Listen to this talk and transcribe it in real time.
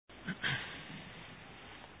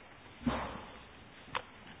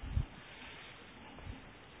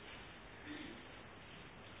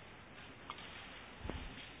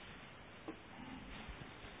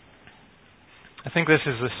think this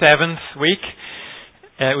is the 7th week.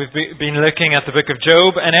 We've been looking at the book of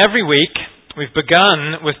Job, and every week we've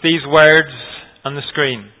begun with these words on the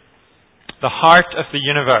screen. The heart of the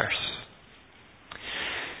universe.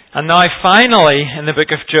 And now finally, in the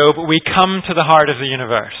book of Job, we come to the heart of the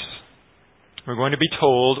universe. We're going to be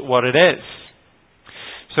told what it is.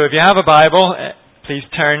 So if you have a Bible, please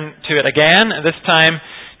turn to it again, this time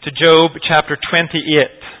to Job chapter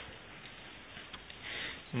 28.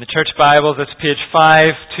 In the church Bibles, it's page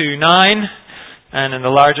 529, and in the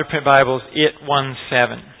larger print Bibles,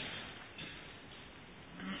 817.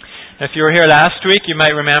 If you were here last week, you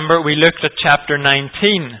might remember we looked at chapter 19.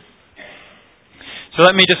 So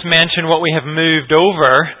let me just mention what we have moved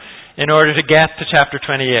over in order to get to chapter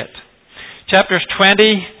 28. Chapters 20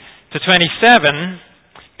 to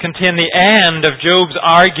 27 contain the end of Job's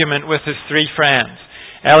argument with his three friends,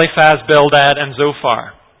 Eliphaz, Bildad, and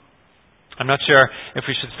Zophar. I'm not sure if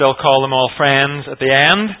we should still call them all friends at the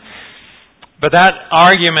end, but that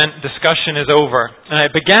argument discussion is over. And it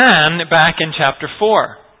began back in chapter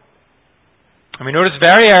 4. And we notice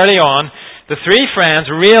very early on, the three friends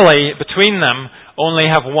really, between them, only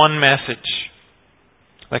have one message.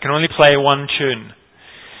 They can only play one tune.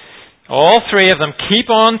 All three of them keep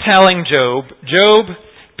on telling Job,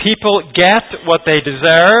 people get what they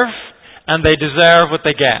deserve, and they deserve what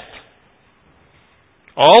they get.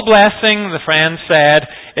 All blessing, the friend said,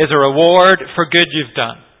 is a reward for good you've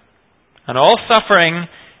done. And all suffering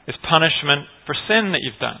is punishment for sin that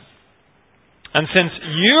you've done. And since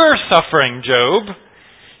you're suffering, Job,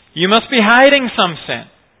 you must be hiding some sin.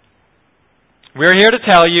 We're here to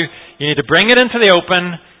tell you, you need to bring it into the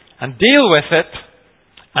open and deal with it,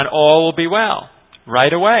 and all will be well,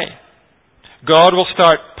 right away. God will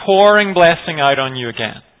start pouring blessing out on you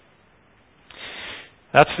again.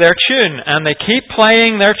 That's their tune, and they keep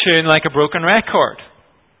playing their tune like a broken record.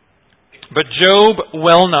 But Job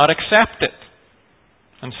will not accept it,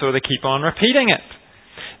 and so they keep on repeating it.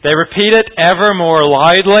 They repeat it ever more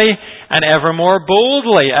loudly and ever more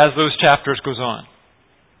boldly as those chapters goes on.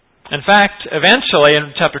 In fact, eventually,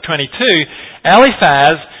 in chapter 22,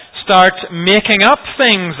 Eliphaz starts making up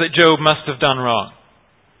things that Job must have done wrong.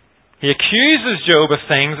 He accuses Job of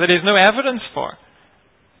things that he has no evidence for.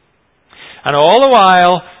 And all the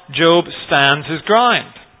while, Job stands his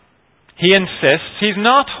ground. He insists he's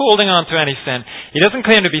not holding on to any sin. He doesn't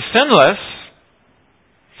claim to be sinless,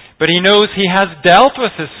 but he knows he has dealt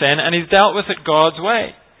with his sin, and he's dealt with it God's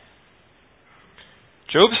way.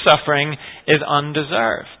 Job's suffering is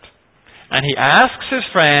undeserved, and he asks his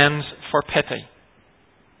friends for pity.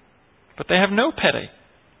 But they have no pity.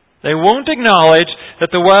 They won't acknowledge that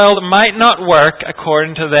the world might not work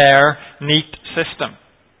according to their neat system.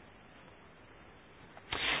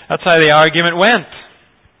 That's how the argument went.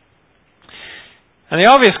 And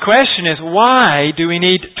the obvious question is, why do we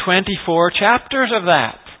need 24 chapters of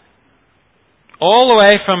that? All the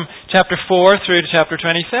way from chapter 4 through to chapter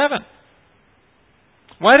 27.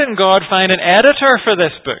 Why didn't God find an editor for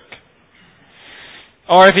this book?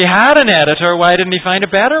 Or if he had an editor, why didn't he find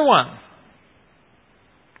a better one?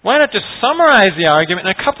 Why not just summarize the argument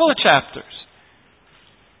in a couple of chapters?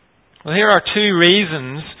 Well, here are two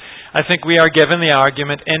reasons I think we are given the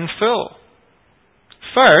argument in full.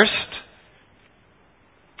 First,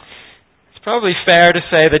 it's probably fair to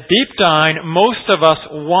say that deep down, most of us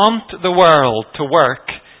want the world to work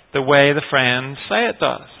the way the friends say it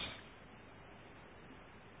does.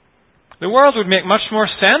 The world would make much more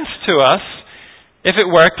sense to us if it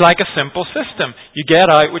worked like a simple system. You get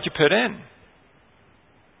out what you put in.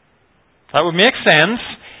 That would make sense,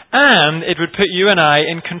 and it would put you and I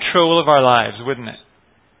in control of our lives, wouldn't it?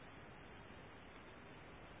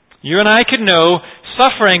 You and I could know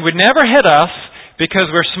suffering would never hit us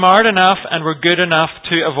because we're smart enough and we're good enough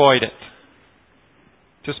to avoid it.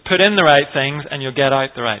 Just put in the right things and you'll get out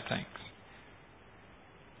the right things.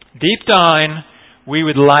 Deep down, we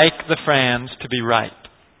would like the friends to be right.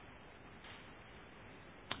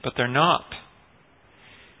 But they're not.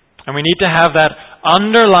 And we need to have that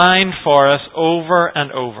underlined for us over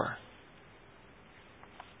and over.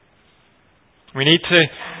 We need to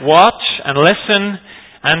watch and listen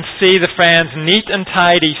and see the friend's neat and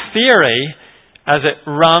tidy theory as it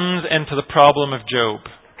runs into the problem of Job.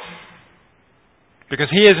 Because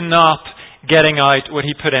he is not getting out what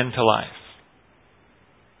he put into life.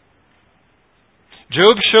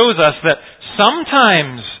 Job shows us that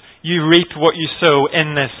sometimes you reap what you sow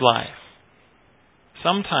in this life.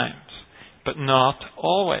 Sometimes, but not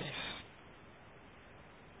always.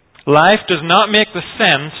 Life does not make the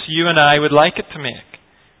sense you and I would like it to make.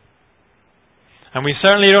 And we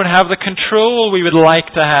certainly don't have the control we would like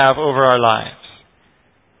to have over our lives.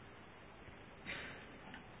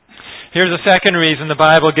 Here's a second reason the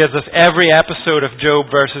Bible gives us every episode of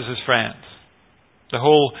Job versus his friends. The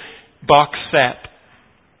whole box set.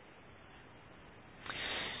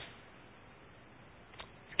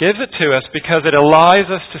 It gives it to us because it allows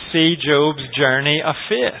us to see Job's journey of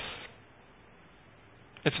faith.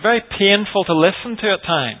 It's very painful to listen to at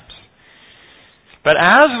times. But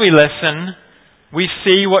as we listen, we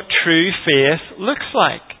see what true faith looks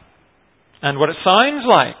like and what it sounds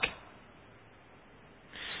like.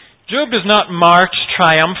 Job does not march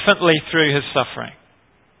triumphantly through his suffering.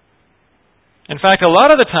 In fact, a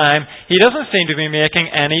lot of the time, he doesn't seem to be making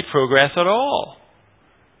any progress at all.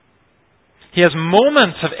 He has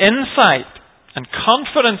moments of insight and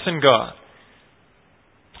confidence in God.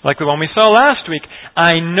 Like the one we saw last week.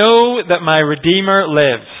 I know that my Redeemer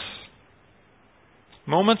lives.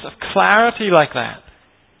 Moments of clarity like that.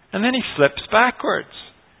 And then he slips backwards.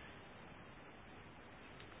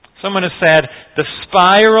 Someone has said, the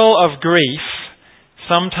spiral of grief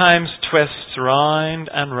sometimes twists round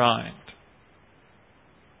and round.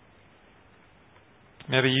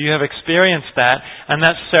 Maybe you have experienced that, and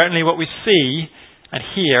that's certainly what we see and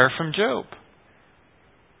hear from Job.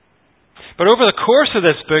 But over the course of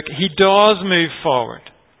this book, he does move forward.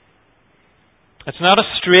 It's not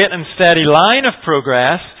a straight and steady line of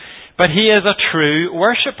progress, but he is a true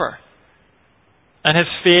worshipper. And his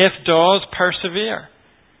faith does persevere.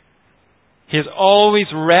 He is always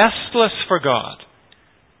restless for God.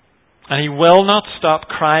 And he will not stop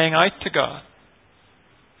crying out to God.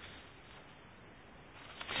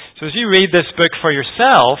 So as you read this book for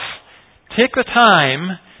yourself, take the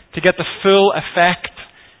time to get the full effect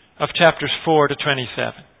of chapters 4 to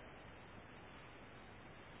 27.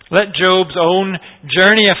 Let Job's own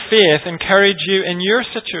journey of faith encourage you in your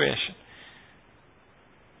situation.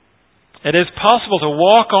 It is possible to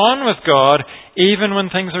walk on with God even when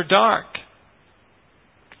things are dark.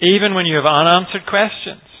 Even when you have unanswered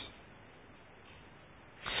questions.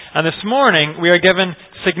 And this morning we are given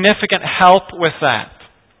significant help with that.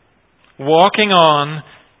 Walking on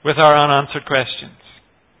with our unanswered questions.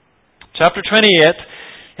 Chapter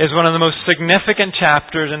 28 is one of the most significant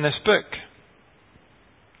chapters in this book.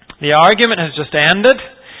 The argument has just ended.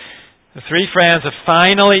 The three friends have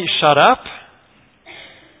finally shut up.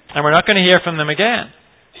 And we're not going to hear from them again.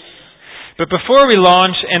 But before we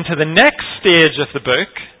launch into the next stage of the book,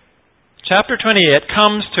 chapter 28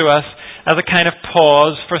 comes to us as a kind of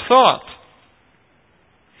pause for thought.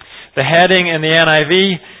 The heading in the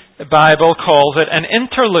NIV Bible calls it an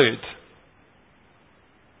interlude.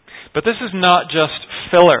 But this is not just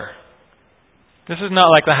filler. This is not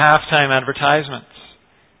like the halftime advertisements.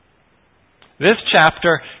 This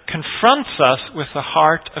chapter confronts us with the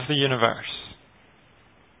heart of the universe.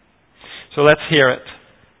 So let's hear it.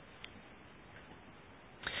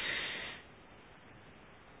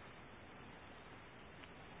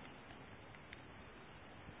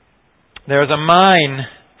 There is a mine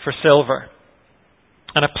for silver,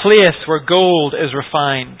 and a place where gold is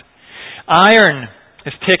refined. Iron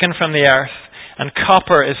is taken from the earth, and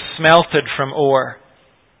copper is smelted from ore.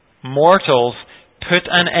 Mortals put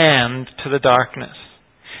an end to the darkness.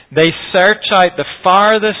 They search out the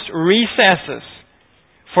farthest recesses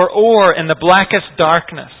for ore in the blackest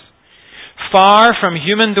darkness. Far from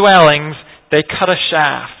human dwellings, they cut a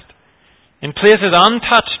shaft. In places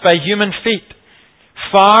untouched by human feet,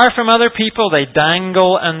 far from other people, they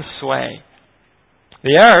dangle and sway.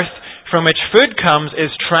 The earth from which food comes is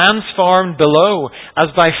transformed below as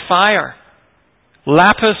by fire.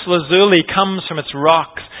 Lapis lazuli comes from its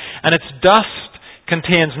rocks, and its dust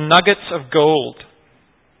contains nuggets of gold.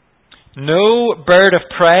 No bird of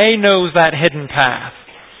prey knows that hidden path.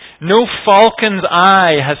 No falcon's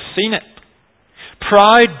eye has seen it.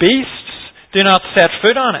 Proud beasts do not set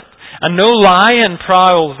foot on it, and no lion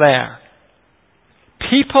prowls there.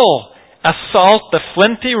 People assault the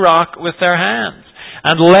flinty rock with their hands,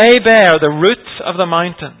 and lay bare the roots of the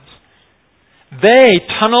mountains. They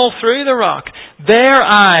tunnel through the rock. Their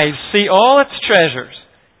eyes see all its treasures.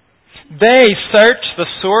 They search the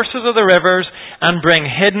sources of the rivers and bring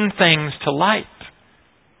hidden things to light.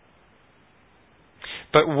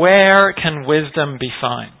 But where can wisdom be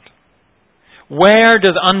found? Where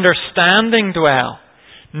does understanding dwell?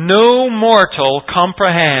 No mortal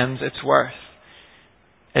comprehends its worth.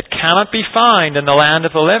 It cannot be found in the land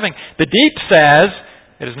of the living. The deep says,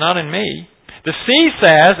 it is not in me. The sea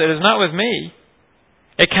says, it is not with me.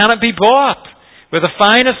 It cannot be bought with the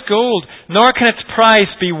finest gold, nor can its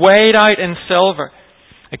price be weighed out in silver.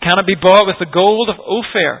 It cannot be bought with the gold of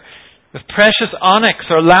Ophir, with precious onyx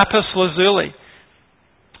or lapis lazuli.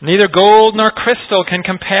 Neither gold nor crystal can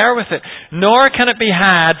compare with it, nor can it be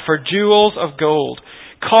had for jewels of gold.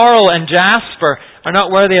 Coral and jasper are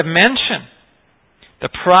not worthy of mention. The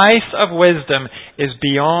price of wisdom is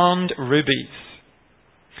beyond rubies.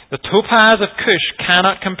 The topaz of Cush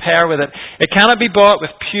cannot compare with it. It cannot be bought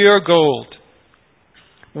with pure gold.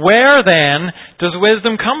 Where then does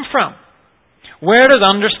wisdom come from? Where does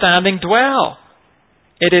understanding dwell?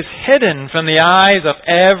 It is hidden from the eyes of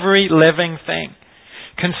every living thing,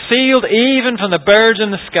 concealed even from the birds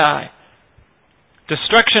in the sky.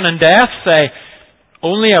 Destruction and death say,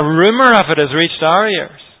 only a rumor of it has reached our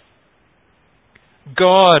ears.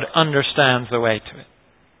 God understands the way to it,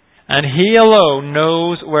 and He alone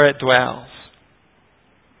knows where it dwells.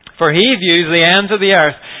 For He views the ends of the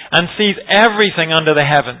earth and sees everything under the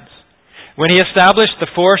heavens. When He established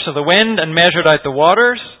the force of the wind and measured out the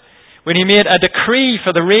waters, when He made a decree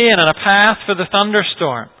for the rain and a path for the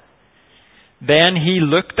thunderstorm, then He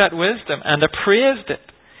looked at wisdom and appraised it.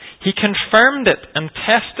 He confirmed it and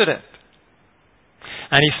tested it.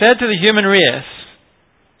 And He said to the human race,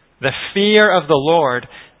 the fear of the Lord,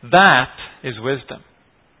 that is wisdom.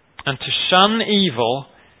 And to shun evil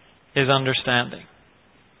is understanding.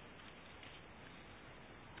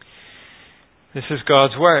 This is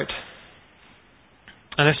God's Word.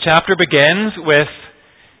 And this chapter begins with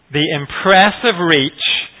the impressive reach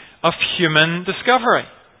of human discovery.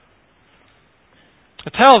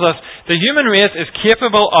 It tells us the human race is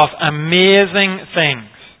capable of amazing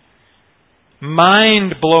things,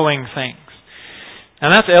 mind-blowing things.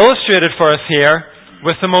 And that's illustrated for us here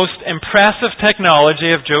with the most impressive technology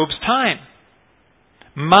of Job's time.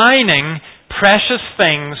 Mining precious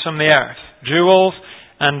things from the earth, jewels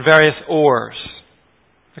and various ores.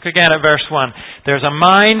 Look again at verse 1. There's a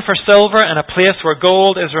mine for silver and a place where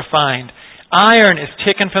gold is refined. Iron is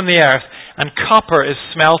taken from the earth and copper is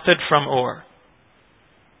smelted from ore.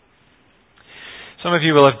 Some of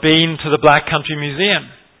you will have been to the Black Country Museum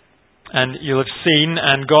and you'll have seen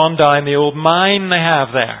and gone down the old mine they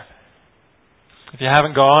have there. If you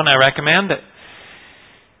haven't gone, I recommend it.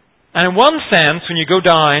 And in one sense, when you go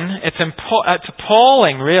down, it's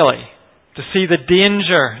appalling, really, to see the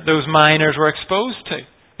danger those miners were exposed to,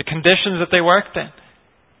 the conditions that they worked in.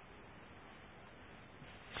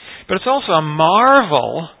 But it's also a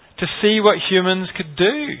marvel to see what humans could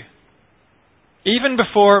do, even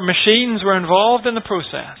before machines were involved in the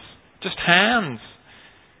process. Just hands.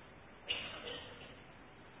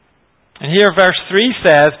 And here verse 3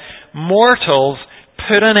 says, mortals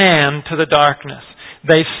put an end to the darkness.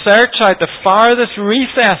 They search out the farthest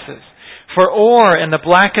recesses for ore in the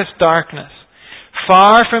blackest darkness.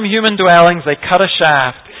 Far from human dwellings they cut a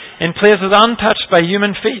shaft, in places untouched by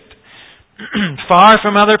human feet. Far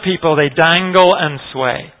from other people they dangle and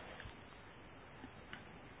sway.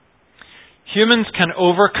 Humans can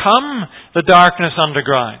overcome the darkness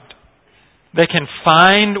underground. They can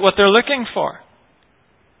find what they're looking for.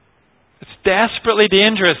 It's desperately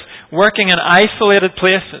dangerous working in isolated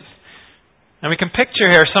places. And we can picture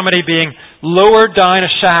here somebody being lowered down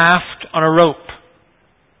a shaft on a rope,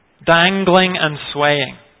 dangling and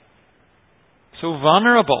swaying. So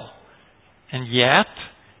vulnerable. And yet,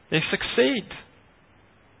 they succeed.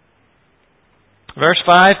 Verse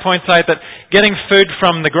 5 points out that getting food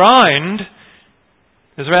from the ground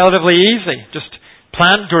is relatively easy. Just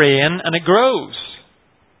plant grain and it grows.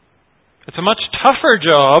 It's a much tougher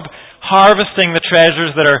job harvesting the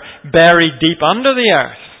treasures that are buried deep under the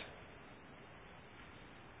earth.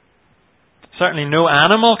 Certainly no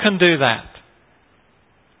animal can do that.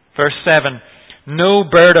 Verse 7, no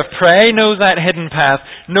bird of prey knows that hidden path.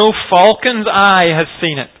 No falcon's eye has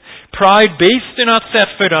seen it. Proud beasts do not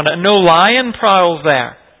set foot on it. No lion prowls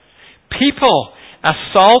there. People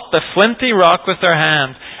assault the flinty rock with their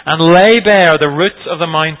hands and lay bare the roots of the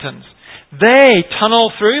mountains. They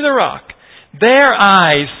tunnel through the rock. Their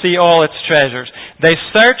eyes see all its treasures. They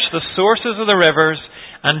search the sources of the rivers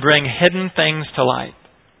and bring hidden things to light.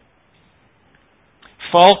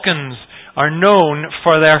 Falcons are known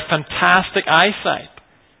for their fantastic eyesight.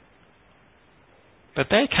 But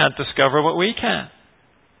they can't discover what we can.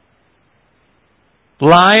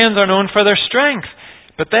 Lions are known for their strength,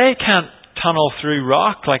 but they can't tunnel through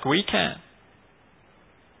rock like we can.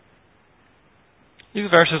 These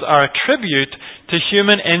verses are a tribute to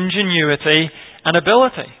human ingenuity and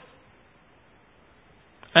ability.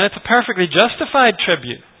 And it's a perfectly justified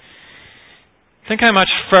tribute. Think how much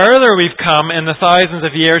further we've come in the thousands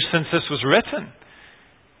of years since this was written.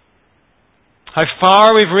 How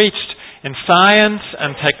far we've reached in science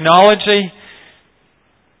and technology.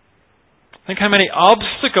 Think how many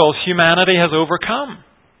obstacles humanity has overcome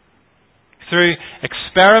through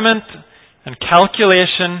experiment and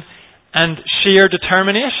calculation and sheer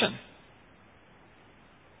determination.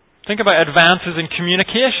 Think about advances in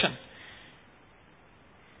communication.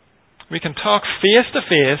 We can talk face to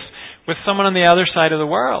face with someone on the other side of the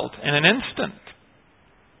world in an instant.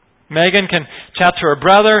 Megan can chat to her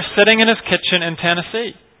brother sitting in his kitchen in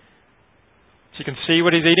Tennessee. She can see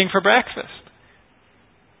what he's eating for breakfast.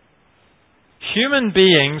 Human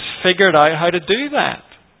beings figured out how to do that.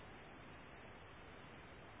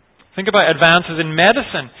 Think about advances in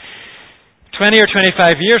medicine. 20 or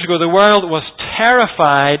 25 years ago, the world was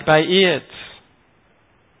terrified by AIDS.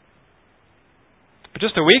 But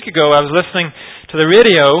just a week ago, I was listening to the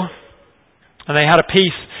radio, and they had a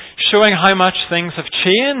piece showing how much things have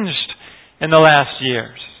changed in the last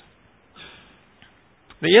years.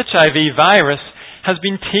 The HIV virus has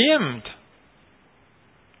been tamed.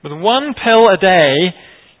 With one pill a day,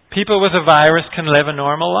 people with the virus can live a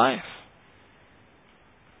normal life.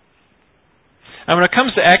 And when it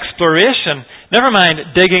comes to exploration, never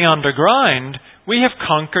mind digging underground, we have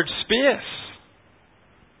conquered space.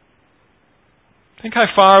 Think how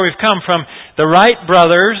far we've come from the Wright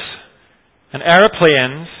brothers and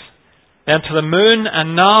aeroplanes, then to the moon,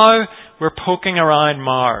 and now we're poking around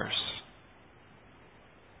Mars.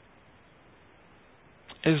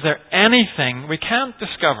 Is there anything we can't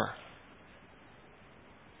discover?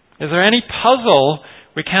 Is there any puzzle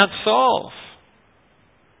we can't solve?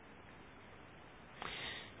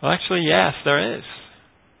 Well, actually, yes, there is.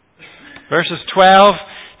 Verses 12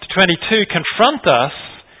 to 22 confront us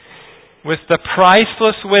with the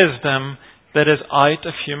priceless wisdom that is out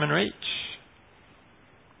of human reach.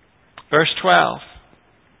 Verse 12.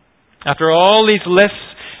 After all these lists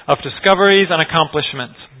of discoveries and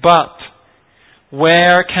accomplishments, but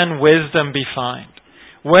where can wisdom be found?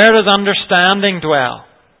 Where does understanding dwell?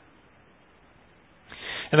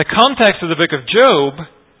 In the context of the book of Job,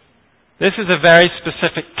 this is a very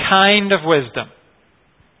specific kind of wisdom.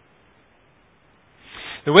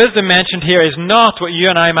 The wisdom mentioned here is not what you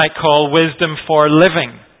and I might call wisdom for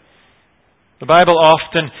living. The Bible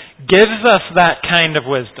often gives us that kind of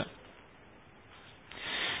wisdom.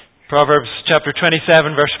 Proverbs chapter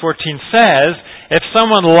 27 verse 14 says, if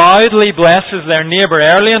someone loudly blesses their neighbor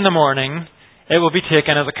early in the morning, it will be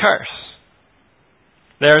taken as a curse.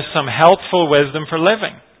 There is some helpful wisdom for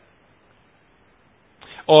living.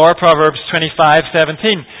 Or Proverbs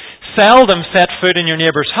 25:17, seldom set foot in your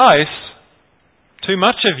neighbor's house, too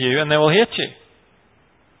much of you and they will hate you.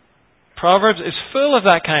 Proverbs is full of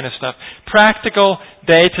that kind of stuff. Practical,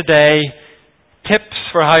 day-to-day tips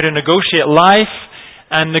for how to negotiate life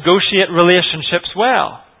and negotiate relationships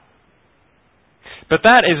well. But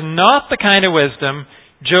that is not the kind of wisdom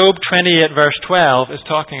Job 28 verse 12 is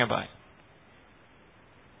talking about.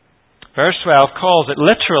 Verse 12 calls it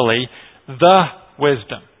literally the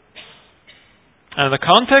wisdom. And in the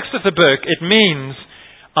context of the book, it means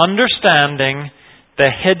understanding the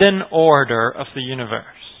hidden order of the universe.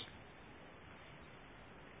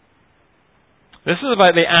 This is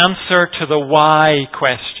about the answer to the why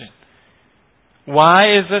question.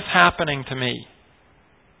 Why is this happening to me?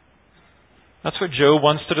 That's what Job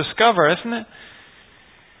wants to discover, isn't it?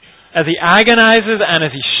 As he agonizes and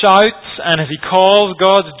as he shouts and as he calls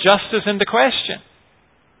God's justice into question,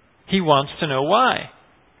 he wants to know why.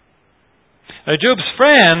 Now, Job's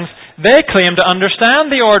friends, they claim to understand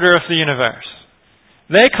the order of the universe.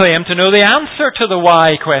 They claim to know the answer to the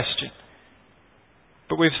why question.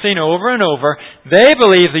 But we've seen over and over, they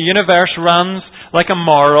believe the universe runs like a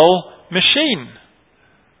moral machine.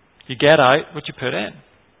 You get out what you put in.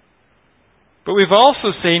 But we've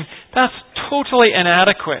also seen that's totally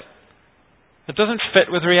inadequate. It doesn't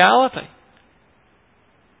fit with reality.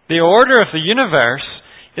 The order of the universe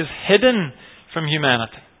is hidden from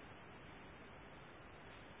humanity.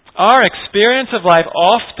 Our experience of life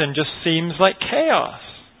often just seems like chaos.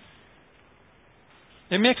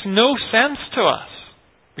 It makes no sense to us.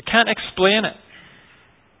 We can't explain it.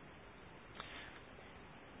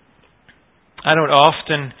 I don't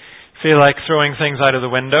often feel like throwing things out of the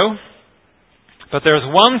window, but there's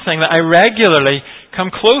one thing that I regularly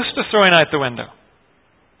come close to throwing out the window.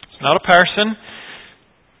 It's not a person.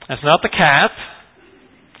 It's not the cat.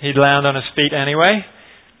 He'd land on his feet anyway.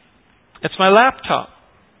 It's my laptop.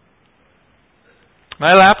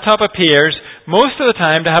 My laptop appears most of the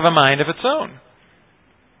time to have a mind of its own.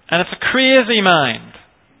 And it's a crazy mind.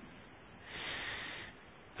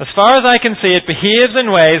 As far as I can see, it behaves in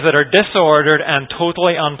ways that are disordered and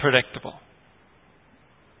totally unpredictable.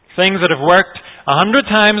 Things that have worked 100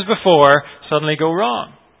 times before suddenly go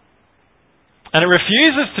wrong. And it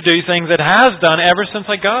refuses to do things it has done ever since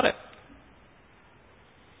I got it.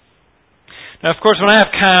 Now, of course, when I have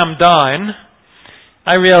calmed down,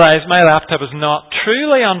 I realize my laptop is not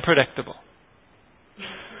truly unpredictable.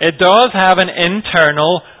 it does have an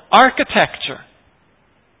internal architecture.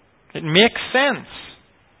 It makes sense.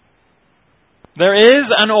 There is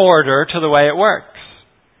an order to the way it works.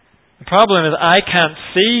 The problem is I can't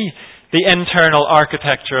see the internal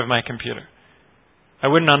architecture of my computer. I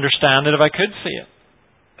wouldn't understand it if I could see it.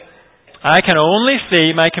 I can only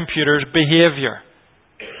see my computer's behavior.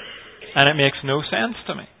 And it makes no sense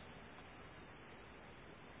to me.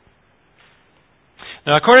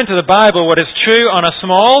 Now, according to the Bible, what is true on a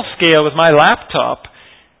small scale with my laptop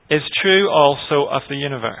is true also of the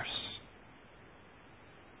universe.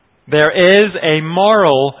 There is a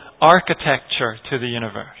moral architecture to the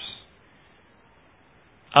universe.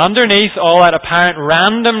 Underneath all that apparent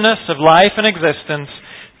randomness of life and existence,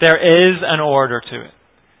 there is an order to it.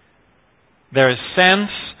 There is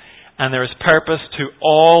sense and there is purpose to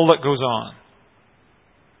all that goes on.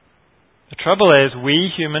 The trouble is, we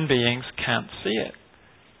human beings can't see it.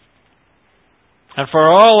 And for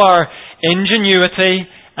all our ingenuity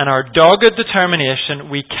and our dogged determination,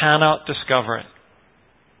 we cannot discover it.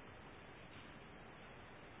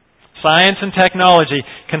 Science and technology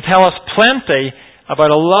can tell us plenty about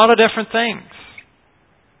a lot of different things.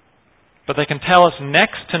 But they can tell us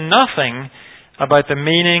next to nothing about the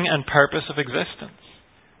meaning and purpose of existence.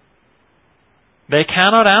 They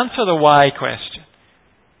cannot answer the why question.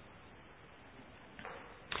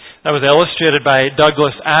 That was illustrated by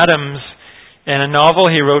Douglas Adams in a novel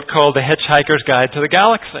he wrote called The Hitchhiker's Guide to the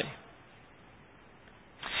Galaxy.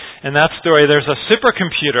 In that story, there's a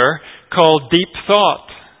supercomputer called Deep Thought.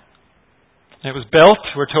 It was built,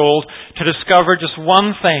 we're told, to discover just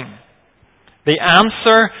one thing: the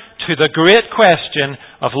answer to the great question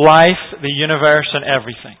of life, the universe, and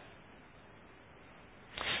everything.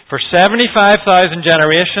 For 75,000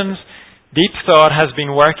 generations, Deep Thought has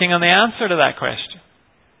been working on the answer to that question.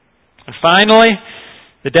 And finally,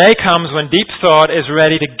 the day comes when Deep Thought is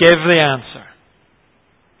ready to give the answer.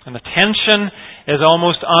 And the tension is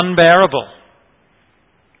almost unbearable.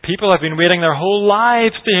 People have been waiting their whole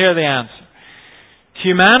lives to hear the answer.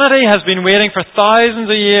 Humanity has been waiting for thousands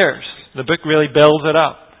of years. The book really builds it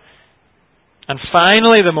up. And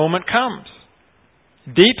finally the moment comes.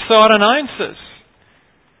 Deep Thought announces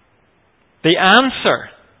the answer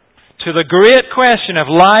to the great question of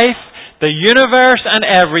life, the universe, and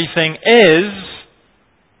everything is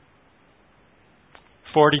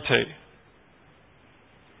 42.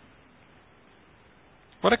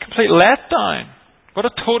 What a complete letdown. What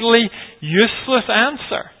a totally useless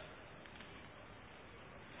answer.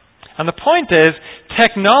 And the point is,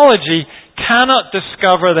 technology cannot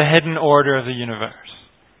discover the hidden order of the universe.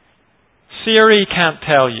 Siri can't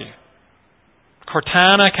tell you.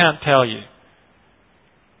 Cortana can't tell you.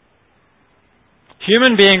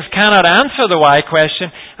 Human beings cannot answer the why question,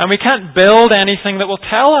 and we can't build anything that will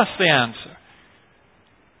tell us the answer.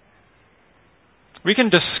 We can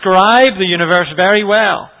describe the universe very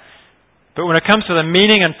well, but when it comes to the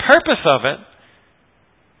meaning and purpose of it,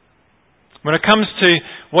 when it comes to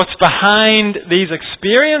what's behind these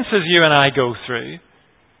experiences you and I go through,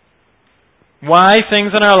 why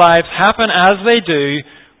things in our lives happen as they do,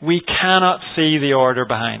 we cannot see the order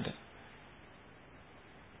behind it.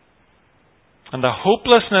 And the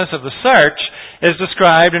hopelessness of the search is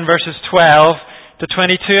described in verses 12 to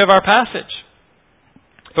 22 of our passage.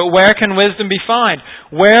 But where can wisdom be found?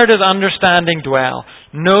 Where does understanding dwell?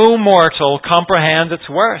 No mortal comprehends its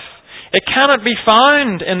worth. It cannot be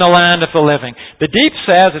found in the land of the living. The deep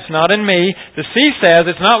says, it's not in me. The sea says,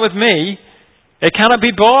 it's not with me. It cannot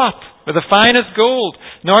be bought with the finest gold,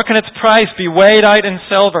 nor can its price be weighed out in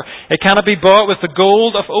silver. It cannot be bought with the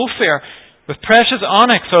gold of Ophir, with precious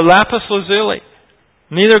onyx or lapis lazuli.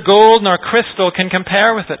 Neither gold nor crystal can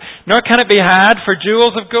compare with it, nor can it be had for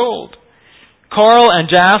jewels of gold. Coral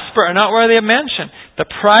and jasper are not worthy of mention. The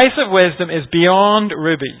price of wisdom is beyond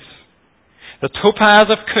rubies. The topaz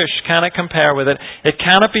of Cush cannot compare with it. It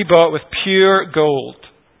cannot be bought with pure gold.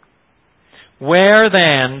 Where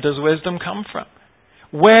then does wisdom come from?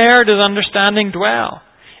 Where does understanding dwell?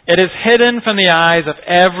 It is hidden from the eyes of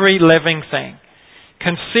every living thing,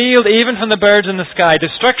 concealed even from the birds in the sky.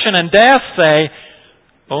 Destruction and death say,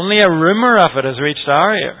 only a rumor of it has reached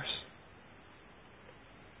our ears.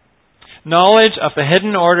 Knowledge of the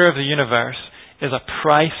hidden order of the universe is a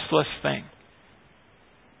priceless thing.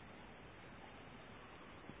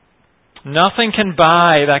 Nothing can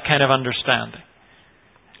buy that kind of understanding.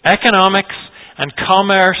 Economics and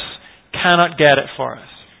commerce cannot get it for us.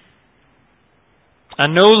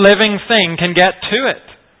 And no living thing can get to it.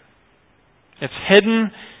 It's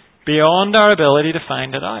hidden beyond our ability to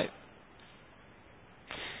find it out.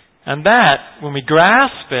 And that, when we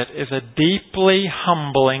grasp it, is a deeply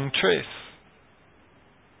humbling truth.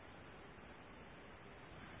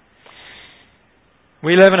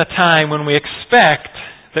 We live in a time when we expect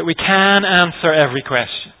that we can answer every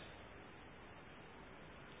question.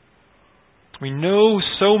 We know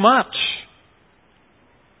so much.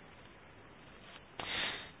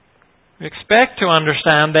 We expect to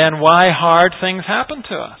understand then why hard things happen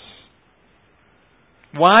to us.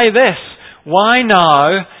 Why this? Why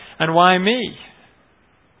now? And why me?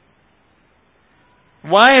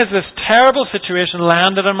 Why has this terrible situation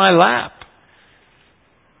landed on my lap?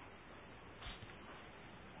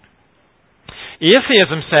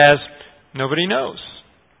 Atheism says, nobody knows.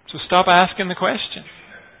 So stop asking the question.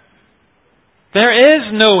 There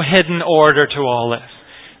is no hidden order to all this.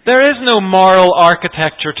 There is no moral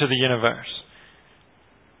architecture to the universe.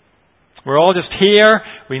 We're all just here,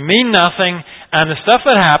 we mean nothing, and the stuff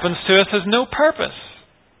that happens to us has no purpose.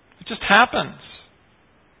 It just happens.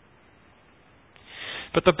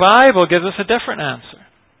 But the Bible gives us a different answer.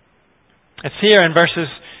 It's here in verses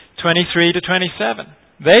 23 to 27.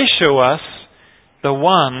 They show us the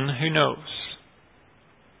one who knows.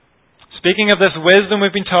 Speaking of this wisdom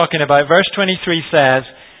we've been talking about, verse 23 says,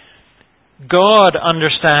 God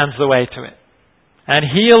understands the way to it, and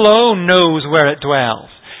He alone knows where it dwells.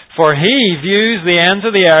 For He views the ends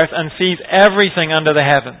of the earth and sees everything under the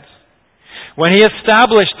heavens. When He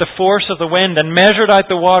established the force of the wind and measured out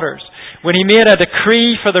the waters, when He made a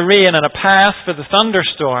decree for the rain and a path for the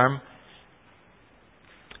thunderstorm,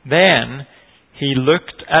 then He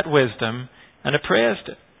looked at wisdom and appraised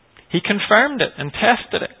it. He confirmed it and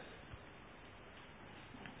tested it.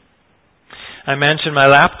 I mentioned my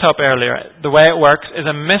laptop earlier. The way it works is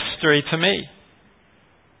a mystery to me.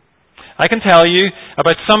 I can tell you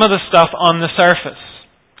about some of the stuff on the surface.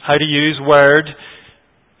 How to use Word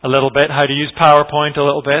a little bit, how to use PowerPoint a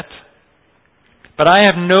little bit. But I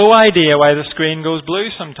have no idea why the screen goes blue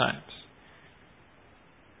sometimes.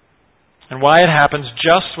 And why it happens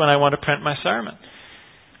just when I want to print my sermon.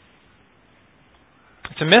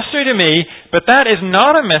 It's a mystery to me, but that is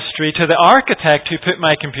not a mystery to the architect who put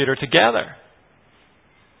my computer together.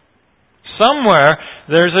 Somewhere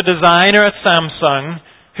there's a designer at Samsung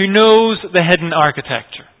who knows the hidden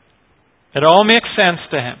architecture. It all makes sense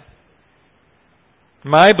to him.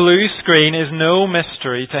 My blue screen is no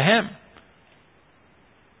mystery to him.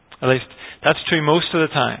 At least that's true most of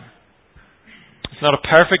the time. It's not a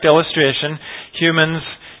perfect illustration. Humans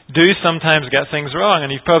do sometimes get things wrong,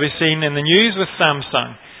 and you've probably seen in the news with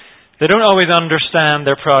Samsung. They don't always understand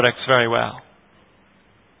their products very well.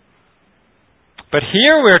 But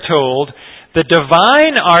here we're told the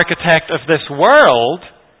divine architect of this world,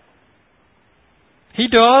 He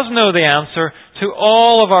does know the answer to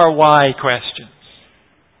all of our why questions.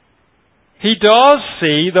 He does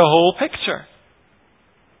see the whole picture.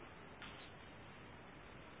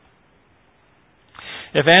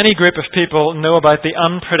 If any group of people know about the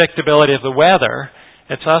unpredictability of the weather,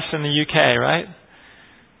 it's us in the UK, right?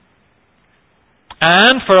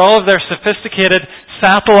 And for all of their sophisticated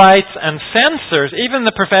satellites and sensors, even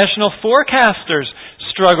the professional forecasters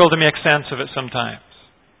struggle to make sense of it sometimes.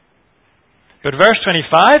 But verse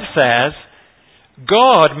 25 says,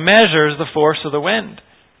 God measures the force of the wind.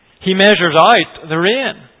 He measures out the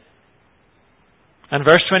rain. And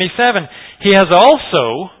verse 27, He has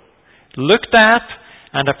also looked at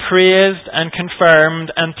and appraised and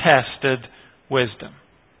confirmed and tested wisdom.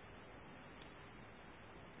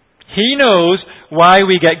 He knows why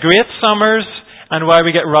we get great summers and why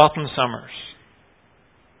we get rotten summers.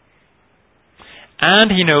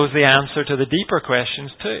 And He knows the answer to the deeper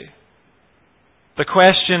questions too. The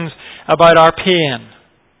questions about our pain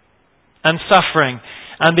and suffering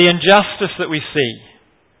and the injustice that we see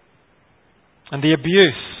and the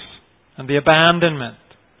abuse and the abandonment.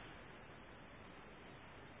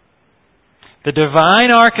 The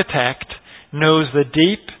divine architect knows the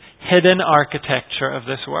deep, hidden architecture of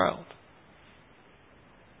this world.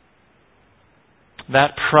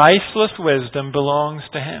 That priceless wisdom belongs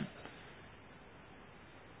to Him.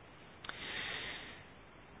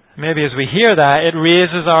 Maybe as we hear that, it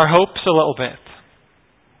raises our hopes a little bit.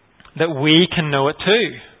 That we can know it too.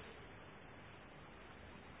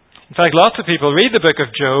 In fact, lots of people read the book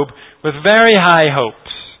of Job with very high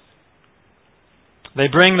hopes. They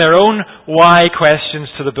bring their own why questions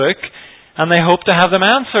to the book, and they hope to have them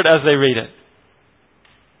answered as they read it.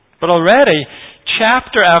 But already,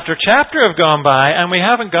 chapter after chapter have gone by, and we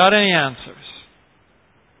haven't got any answers.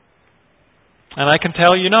 And I can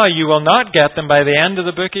tell you now, you will not get them by the end of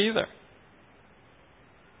the book either.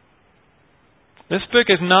 This book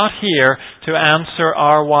is not here to answer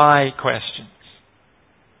our why questions.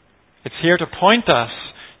 It's here to point us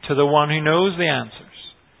to the one who knows the answers.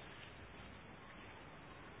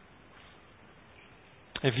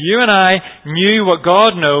 If you and I knew what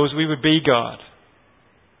God knows, we would be God.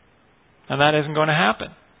 And that isn't going to happen.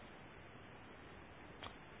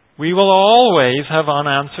 We will always have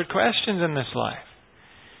unanswered questions in this life.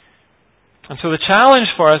 And so the challenge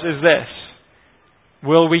for us is this.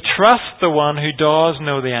 Will we trust the one who does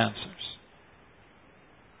know the answers?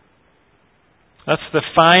 That's the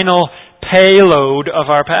final payload of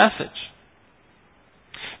our passage.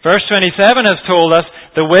 Verse 27 has told us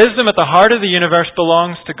the wisdom at the heart of the universe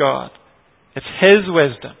belongs to God. It's His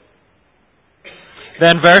wisdom.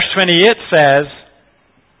 Then verse 28 says,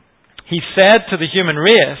 He said to the human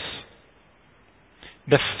race,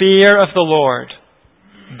 the fear of the Lord,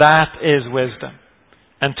 that is wisdom.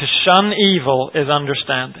 And to shun evil is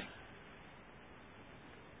understanding.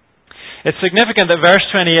 It's significant that verse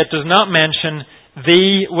 28 does not mention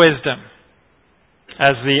the wisdom,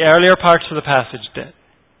 as the earlier parts of the passage did.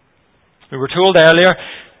 We were told earlier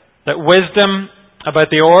that wisdom about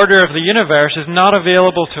the order of the universe is not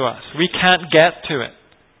available to us. We can't get to it.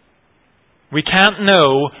 We can't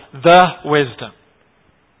know the wisdom.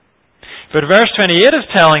 But verse 28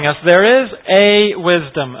 is telling us there is a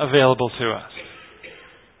wisdom available to us.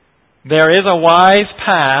 There is a wise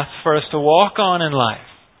path for us to walk on in life.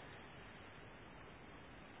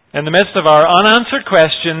 In the midst of our unanswered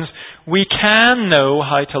questions, we can know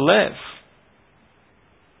how to live.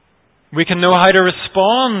 We can know how to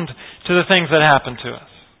respond to the things that happen to us.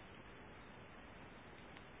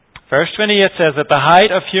 Verse 28 says that the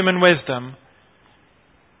height of human wisdom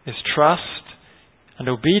is trust and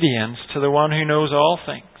obedience to the one who knows all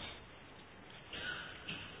things.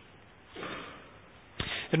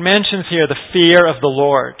 It mentions here the fear of the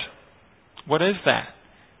Lord. What is that?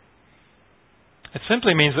 It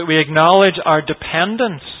simply means that we acknowledge our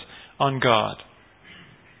dependence on God.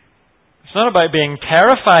 It's not about being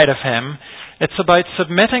terrified of Him. It's about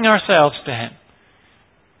submitting ourselves to Him.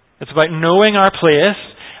 It's about knowing our place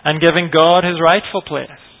and giving God His rightful place.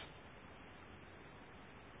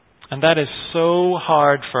 And that is so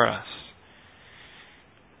hard for us.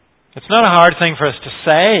 It's not a hard thing for us to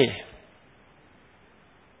say.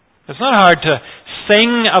 It's not hard to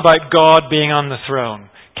sing about God being on the throne,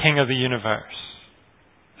 King of the universe.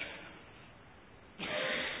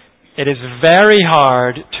 It is very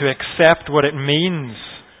hard to accept what it means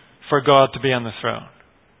for God to be on the throne.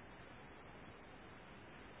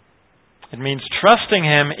 It means trusting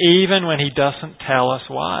Him even when He doesn't tell us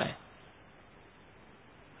why.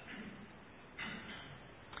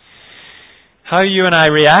 How you and I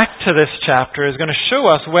react to this chapter is going to show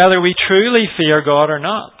us whether we truly fear God or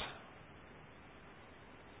not.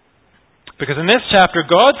 Because in this chapter,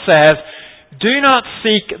 God says, do not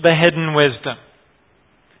seek the hidden wisdom.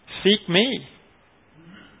 Seek me.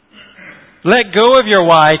 Let go of your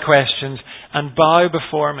why questions and bow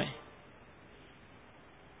before me.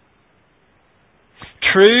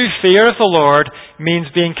 True fear of the Lord means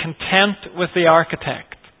being content with the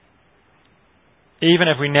architect, even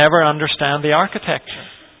if we never understand the architecture.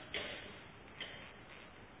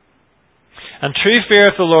 And true fear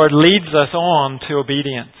of the Lord leads us on to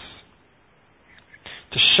obedience.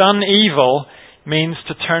 To shun evil means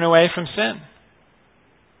to turn away from sin.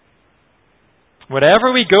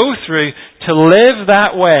 Whatever we go through, to live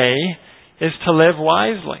that way is to live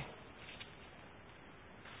wisely.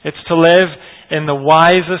 It's to live in the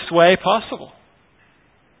wisest way possible.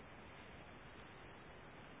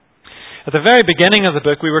 At the very beginning of the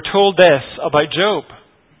book, we were told this about Job.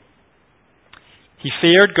 He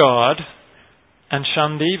feared God and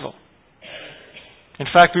shunned evil. In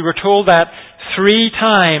fact, we were told that 3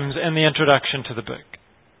 times in the introduction to the book.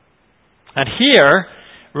 And here,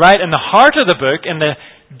 right in the heart of the book, in the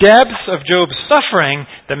depths of Job's suffering,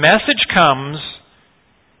 the message comes,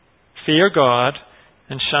 fear God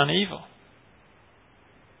and shun evil.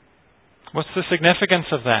 What's the significance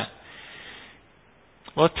of that?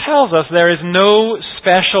 Well, it tells us there is no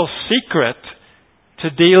special secret to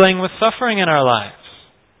dealing with suffering in our lives.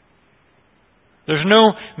 There's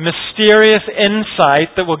no mysterious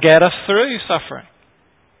insight that will get us through suffering.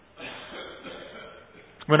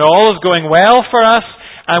 When all is going well for us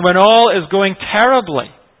and when all is going terribly,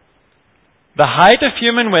 the height of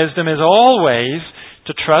human wisdom is always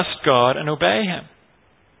to trust God and obey Him.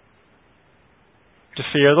 To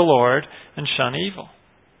fear the Lord and shun evil.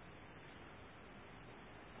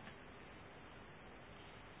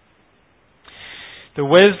 The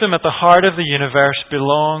wisdom at the heart of the universe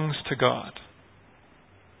belongs to God.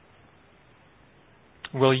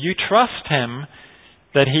 Will you trust Him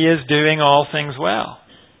that He is doing all things well?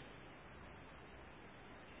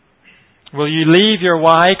 Will you leave your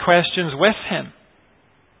why questions with Him?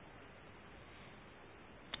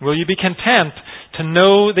 Will you be content to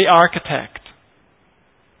know the architect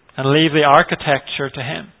and leave the architecture to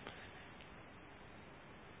Him?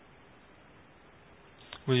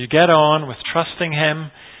 Will you get on with trusting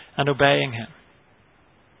Him and obeying Him?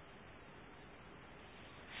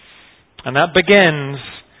 And that begins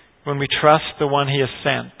when we trust the one He has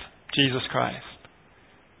sent, Jesus Christ.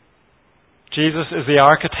 Jesus is the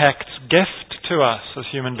architect's gift to us as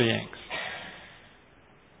human beings.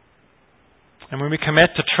 And when we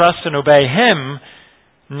commit to trust and obey Him,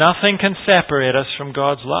 nothing can separate us from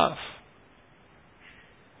God's love.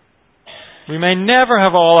 We may never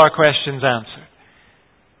have all our questions answered,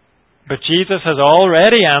 but Jesus has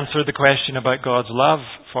already answered the question about God's love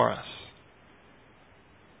for us.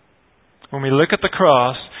 When we look at the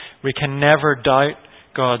cross, we can never doubt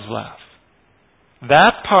God's love.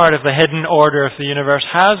 That part of the hidden order of the universe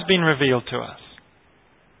has been revealed to us.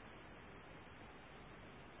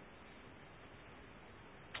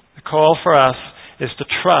 The call for us is to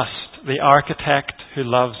trust the architect who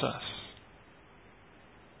loves us.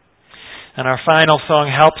 And our final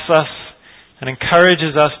song helps us and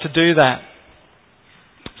encourages us to do that.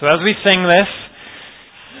 So as we sing this,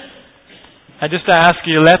 I just ask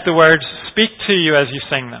you, let the words speak to you as you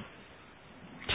sing them.